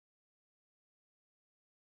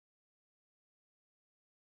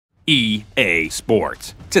EA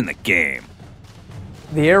Sports. It's in the game.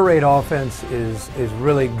 The air raid offense is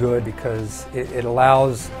really good because it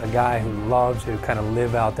allows a guy who loves to kind of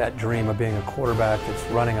live out that dream of being a quarterback that's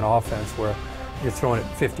running an offense where you're throwing it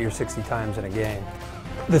 50 or 60 times in a game.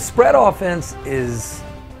 The spread offense is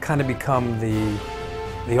kind of become the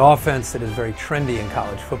offense that is very trendy in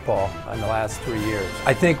college football in the last 3 years.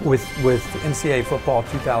 I think with NCAA football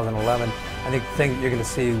 2011, I think the thing that you're going to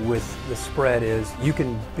see with the spread is you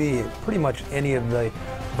can be pretty much any of the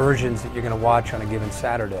versions that you're going to watch on a given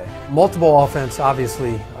Saturday. Multiple offense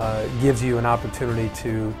obviously gives you an opportunity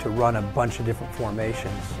to run a bunch of different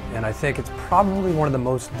formations, and I think it's probably one of the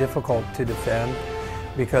most difficult to defend,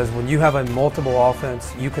 because when you have a multiple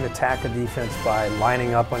offense, you can attack a defense by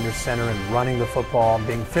lining up under center and running the football and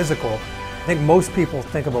being physical. I think most people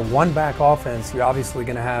think of a one-back offense, you're obviously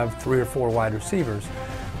going to have 3 or 4 wide receivers.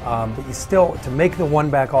 But you still, to make the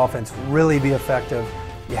one-back offense really be effective,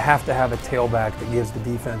 you have to have a tailback that gives the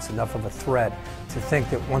defense enough of a threat to think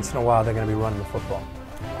that once in a while they're going to be running the football.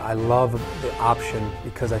 I love the option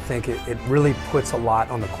because I think it really puts a lot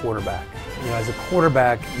on the quarterback. You know, as a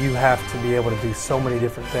quarterback, you have to be able to do so many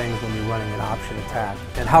different things when you're running an option attack.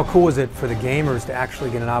 And how cool is it for the gamers to actually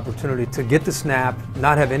get an opportunity to get the snap,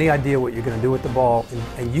 not have any idea what you're going to do with the ball,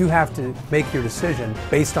 and you have to make your decision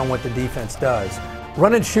based on what the defense does.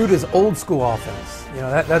 Run and shoot is old school offense. You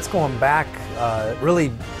know, that's going back,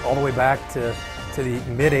 really all the way back to the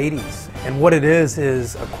mid-'80s. And what it is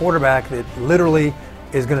a quarterback that literally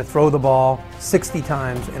is going to throw the ball 60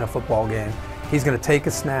 times in a football game. He's going to take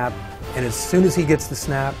a snap, and as soon as he gets the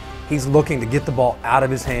snap, he's looking to get the ball out of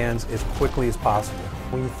his hands as quickly as possible.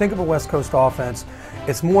 When you think of a West Coast offense,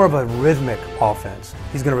 it's more of a rhythmic offense.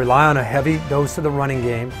 He's going to rely on a heavy dose of the running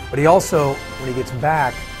game, but he also, when he gets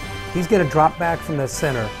back, he's going to drop back from the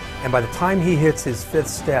center, and by the time he hits his 5th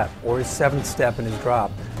step or his 7th step in his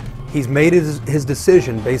drop, he's made his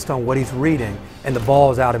decision based on what he's reading, and the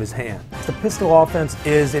ball is out of his hand. The pistol offense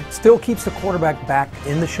is, it still keeps the quarterback back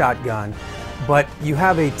in the shotgun, but you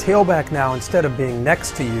have a tailback now, instead of being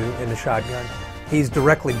next to you in the shotgun, he's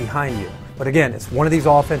directly behind you. But again, it's one of these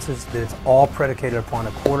offenses that it's all predicated upon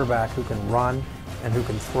a quarterback who can run and who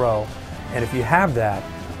can throw. And if you have that,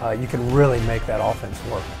 you can really make that offense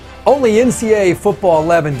work. Only NCAA Football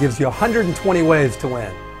 11 gives you 120 ways to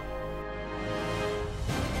win.